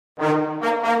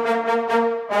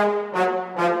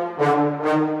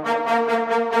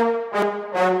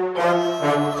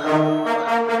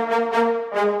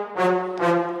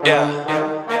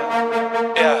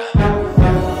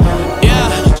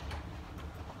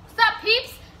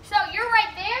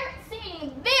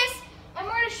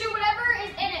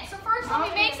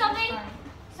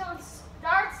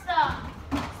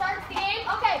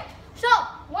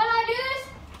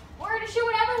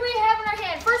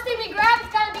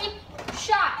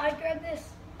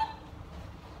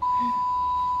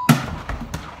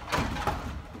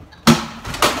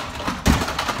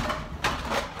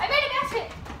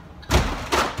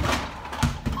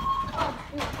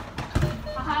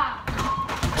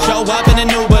Show up in a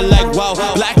new but like whoa.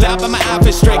 Blacked out, but my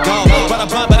outfit straight gold. Brought a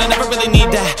bump, but I never really need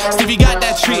that. Stevie got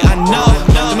that treat, I know.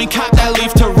 Then we cop that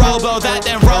leaf to Robo, that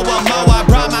then Robo-Mo. I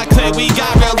brought my clique, we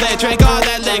got real lit. Drank all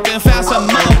that lick and found some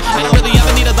more. I don't really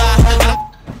ever need a lot.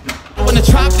 I wanna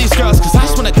try for these girls, cause I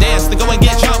just wanna dance. Then go and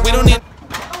get drunk, we don't need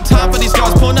time for these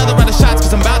girls. Pull another round of shots,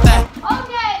 cause I'm about that.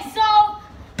 Okay, so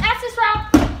that's this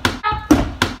round.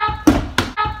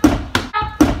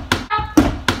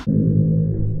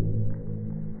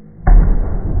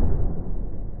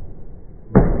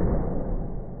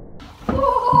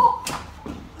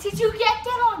 Did you get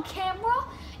that on camera?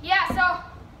 Yeah, so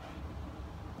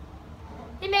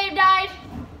he may have died.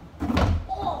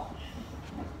 Oh.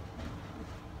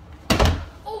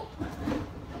 Oh.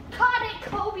 Caught it,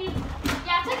 Kobe.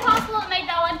 Yeah, it's impossible to make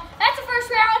that one. That's the first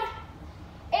round.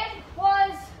 It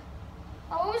was,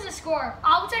 oh, what was the score?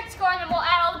 I'll check the score and then we'll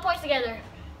add all the points together.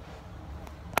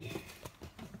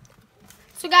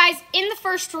 So guys, in the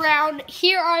first round,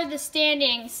 here are the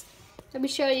standings. Let me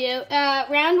show you.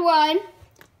 Round one.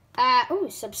 Oh,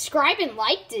 subscribe and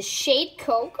like this Shade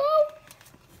Cocoa?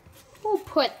 Who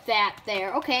put that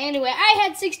there? Okay, anyway, I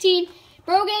had 16.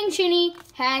 Brogan Chinny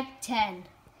had 10.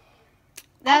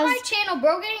 On my channel,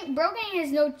 Brogan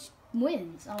has no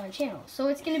wins on my channel. So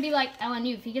it's going to be like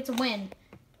LNU. If he gets a win.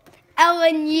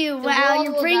 LNU. Wow,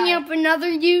 you're bringing up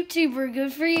another YouTuber.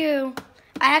 Good for you.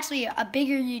 I'm actually a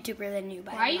bigger YouTuber than you.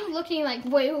 Why are you looking like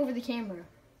way over the camera?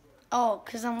 Oh,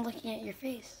 because I'm looking at your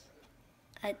face.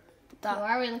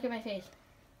 Why are we looking at my face?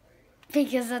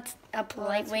 Because that's a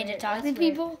polite way to talk to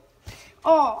people. Weird.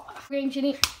 Oh. Green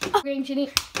Chinny, green Chinny,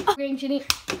 green Chinny,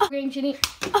 green Chinny,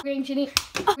 green Chinny,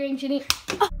 green Chinny.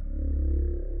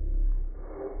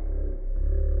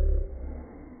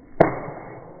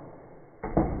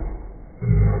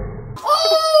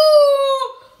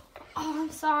 Oh! Oh, I'm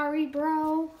sorry,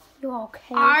 bro. You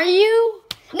okay? Are you?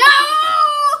 No!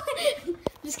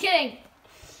 Just kidding.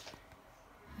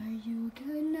 Are you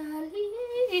gonna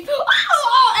leave?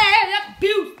 Oh, that's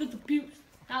abuse. That's abuse.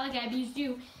 Not like I abused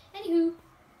you. Anywho.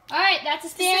 Alright, that's a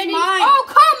standing. Oh,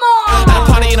 come on! I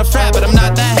party in a frat, but I'm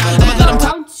not that. I'ma let them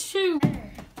talk. Round two.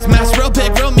 Smash real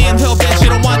big, real mean, little bitch. You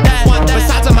don't want that.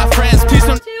 Besides all my friends, please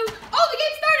don't. Oh, the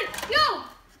game started. Go!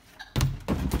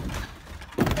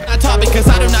 I talk because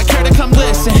I do not care to come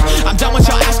listen. I'm done with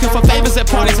y'all asking for favors at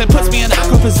parties. It puts me in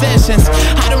awkward positions.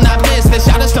 I do not miss this.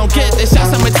 Y'all just don't get this. Y'all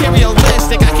so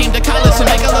materialistic. I came to college to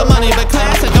make a little money, but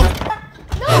class I don't.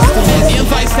 The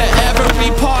invites to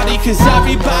every party, cause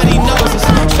everybody knows us.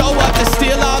 Show up to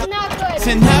steal all the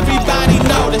and everybody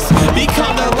notice.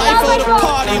 Become the life of the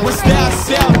party. We're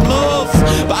still moves.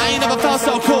 But I ain't never felt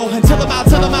so cool until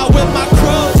I'm out with my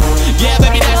crew. Yeah,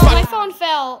 baby, that's my phone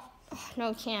fell. Oh, no,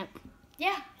 it can't.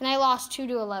 Yeah. And I lost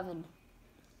 2-11.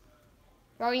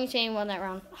 Brogan Chinny won that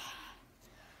round.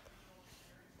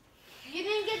 You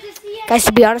didn't get to see it. Guys,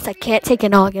 to be honest, I can't take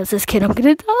it all against this kid. I'm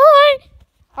gonna die.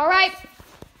 Alright.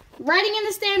 Writing in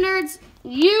the standards,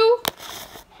 you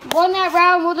won that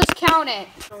round. We'll just count it.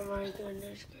 Oh my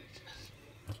goodness.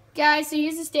 Guys, so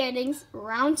here's the standings.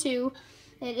 Round two.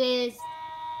 It is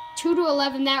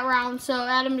 2-11 that round. So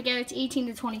add them together. It's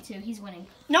 18-22. He's winning.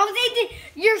 No,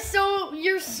 you're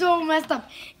so messed up.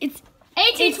 It's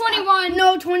 18-21.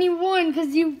 No, 21,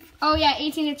 because you. Oh yeah,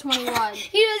 18-21.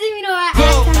 He doesn't even know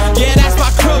how. Yeah, that's my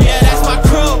crew. Yeah, that's my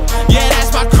crew. Yeah,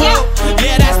 that's my crew.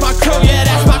 Yeah, that's my crew. Yeah,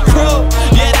 that's my crew.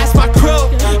 Yeah, that's my crew.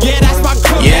 Yeah, that's my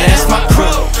crew. Yeah, that's my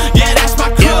crew. Yeah, that's my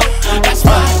crew. That's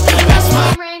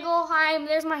my. Wrangle, hi,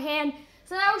 there's my hand.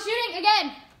 So now we're shooting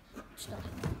again. Let's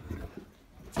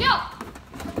go.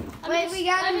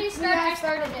 Let me start. I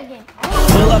started it again.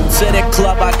 Pull up to the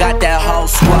club, I got that whole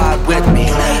squad with me.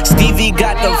 Stevie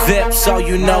got the VIP, so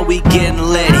you know we getting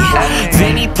litty.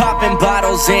 Vinny popping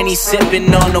bottles and he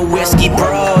sipping on the whiskey.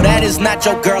 Bro, that is not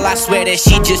your girl, I swear that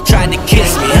she just tried to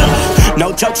kiss me.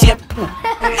 No joke, she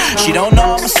don't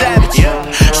know I'm a savage.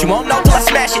 She won't know till I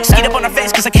smash it. Skeet up on her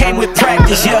face cause I came with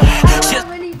practice. She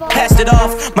passed it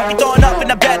off, might be throwing up in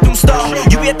the bathroom stall.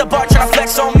 You be at the bar trying to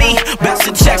flex on me,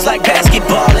 bouncing checks like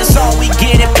basketball. It's all we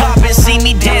get it poppin', see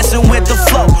me dancing with the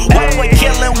flow. White boy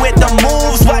killing with the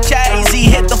moves, watch how easy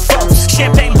hit the folks.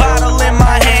 Champagne bottle in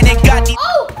my hand and got these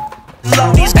low.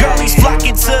 These girlies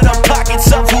flocking to the pockets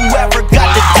of whoever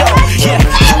got the dough. Yeah,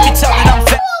 you can tell that I'm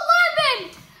fat.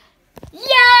 11!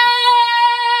 Yeah!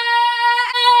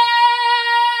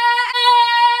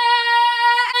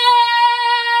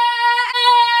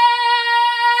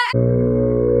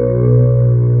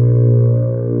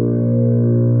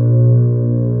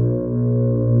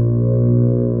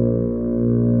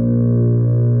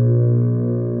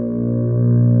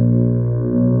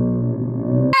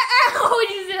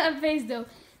 Face though.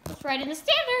 Let's write in the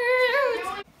standard.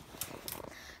 standards.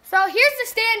 So here's the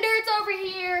standards over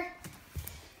here.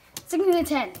 16 to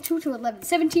 10, 2 to 11,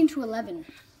 17 to 11.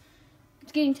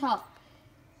 It's getting tough.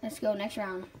 Let's go next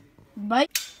round. Bye.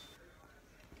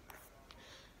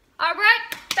 All right,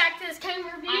 back to this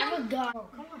camera review. I have a gun. Oh,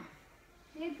 come on.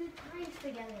 We have good times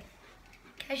together.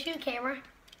 Can I shoot a camera?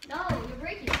 No, you're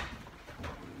breaking it.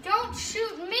 Don't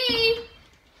shoot me.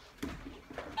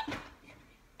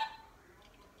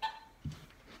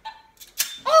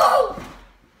 Oh!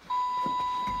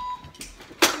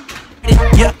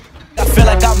 Yeah, I feel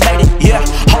like I made it. Yeah,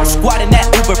 whole squad in that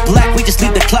Uber black. We just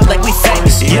leave the club like we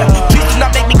famous. Yeah, please do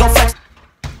not make me go flex.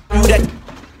 You that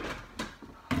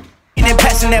and then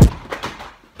passing that.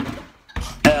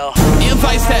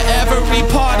 Invites to every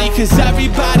party, cause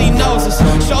everybody knows us.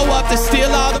 Show up to steal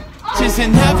all the bitches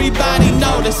and everybody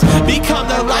notice. Become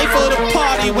the life of the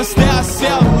party when style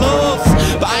sell moves.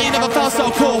 But I ain't never felt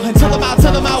so cool until I'm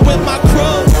out with my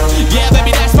crew. Yeah, baby,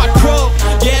 that's my crew.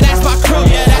 Yeah, that's my crew.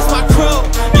 Yeah, that's my crew.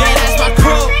 Yeah, that's my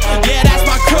crew. Yeah, that's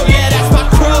my crew. Yeah, that's my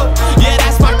crew. Yeah,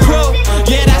 that's my crew.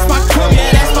 Yeah, that's my crew.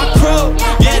 Yeah, that's my crew.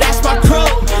 Yeah, that's my crew.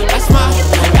 That's my.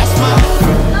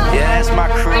 Yeah, that's my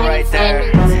crew right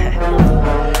there.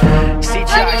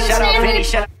 Shout out Vinny,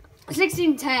 shout out.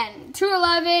 16-10,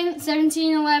 2-11,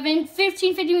 17-11,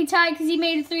 15-50 we tied because he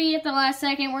made a 3 at the last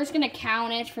second. We're just going to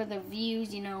count it for the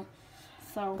views, you know.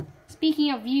 So,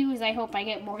 speaking of views, I hope I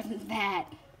get more than that.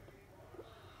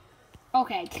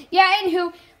 Okay. Yeah,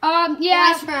 anywho,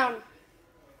 yeah. Last round.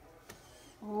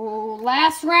 Oh,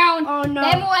 last round. Oh, no.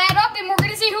 Then we'll add up and we're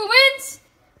going to see who wins.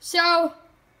 So,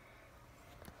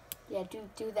 yeah,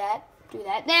 do that. Do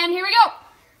that. Then, here we go.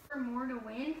 For more to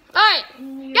win. Alright,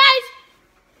 guys,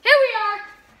 here we are.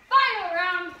 Final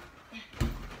round.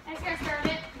 Let's get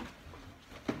started.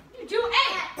 You do it.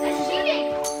 That's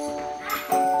cheating.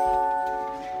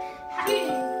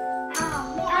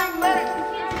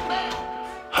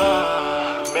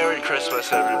 Merry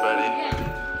Christmas, everybody.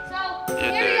 So,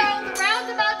 here we go. The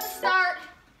round's about to start.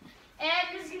 And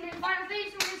this is going to be the final thing,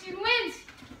 so we're going to see who wins.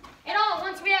 And all,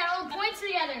 once we add all the points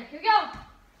together. Here we go.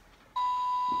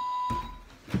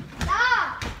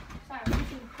 Sorry, we're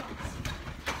too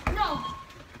close. No.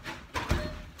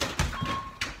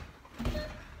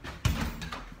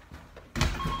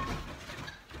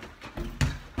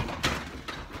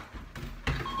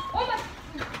 Oh my.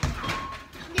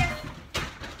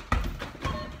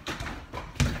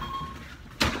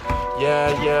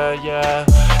 Yes. Yeah.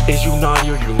 Is you naughty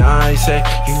or you nice, eh?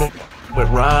 You know with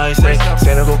rise, eh?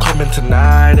 Santa gon' come in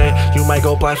tonight, eh? You might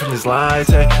go blind from these lights,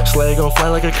 eh? Sleigh gon' fly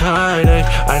like a kite, eh?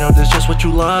 I know this just what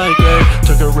you like, eh?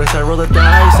 Took a risk, I rolled the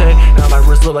dice, eh? Now my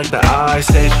wrist look like the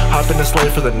ice age. Hop in the sleigh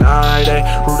for the night, eh?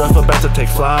 Rudolph about to take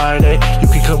flight, eh? You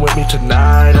can come with me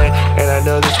tonight, eh? And I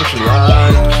know this what you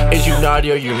like. Is you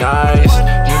naughty or you nice?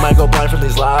 You might go blind from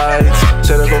these lights.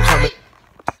 Santa gon' come in.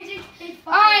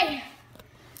 Alright.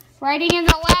 Writing in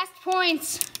the last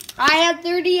points. I had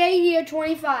 38, he had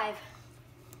 25.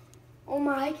 Oh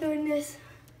my goodness.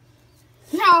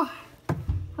 Now,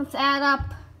 let's add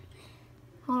up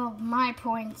all of my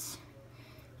points.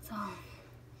 So,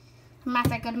 I'm not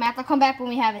that good at math. I'll come back when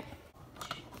we have it.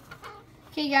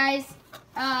 Okay, guys.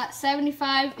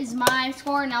 75 is my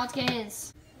score. Now let's get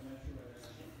his.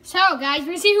 So, guys, we're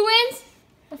going to see who wins.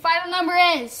 The final number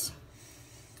is.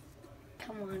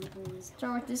 Come on.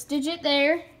 Start with this digit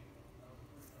there.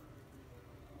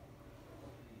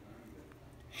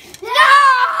 No!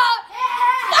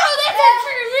 No, that's not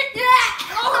true.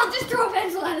 Oh, just throw a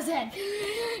pencil at his head.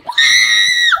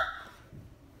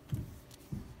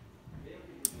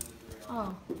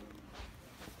 Oh.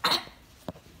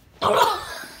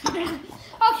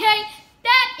 Okay,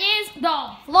 that is the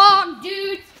vlog,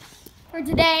 dudes, for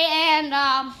today. And,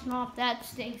 well, that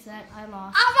stinks that I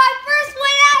lost. My first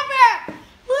win ever!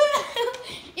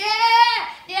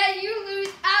 Yeah, you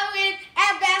lose. I win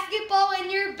at basketball,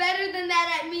 and you're better than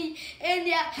that at me. And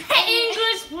yeah,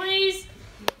 English, please.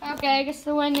 Okay, I guess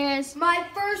the winner is. my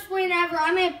first win ever.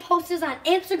 I'm gonna post this on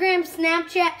Instagram,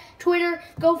 Snapchat, Twitter.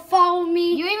 Go follow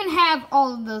me. You even have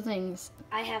all of the things.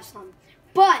 I have some,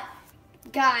 but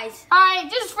guys, Alright,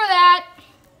 just for that,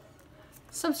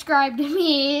 subscribe to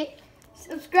me.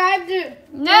 subscribe to.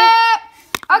 No.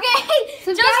 Okay,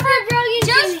 Subscribe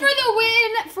just for the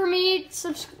win for me,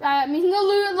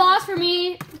 the loss for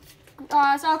me. So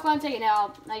I'll take it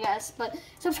out, I guess. But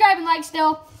subscribe and like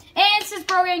still. And since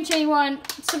brogan chinny won,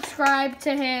 subscribe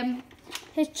to him.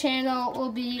 His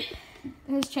channel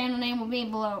name will be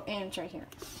below and it's right here.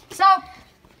 So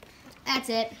that's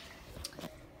it.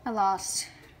 I lost.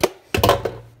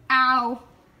 Ow.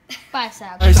 Bye,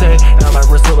 Sal. I say, now my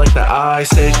wrist look like the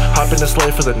ice age. Hop in the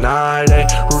sleigh for the night, eh?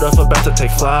 Rudolph about to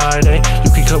take flight, eh?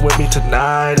 You can come with me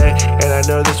tonight, eh? And I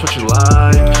know this what you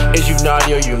like. Is you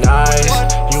naughty or you nice?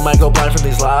 You might go blind from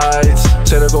these lights.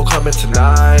 Santa go coming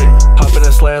tonight. Hop in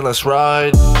the sleigh and let's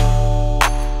ride.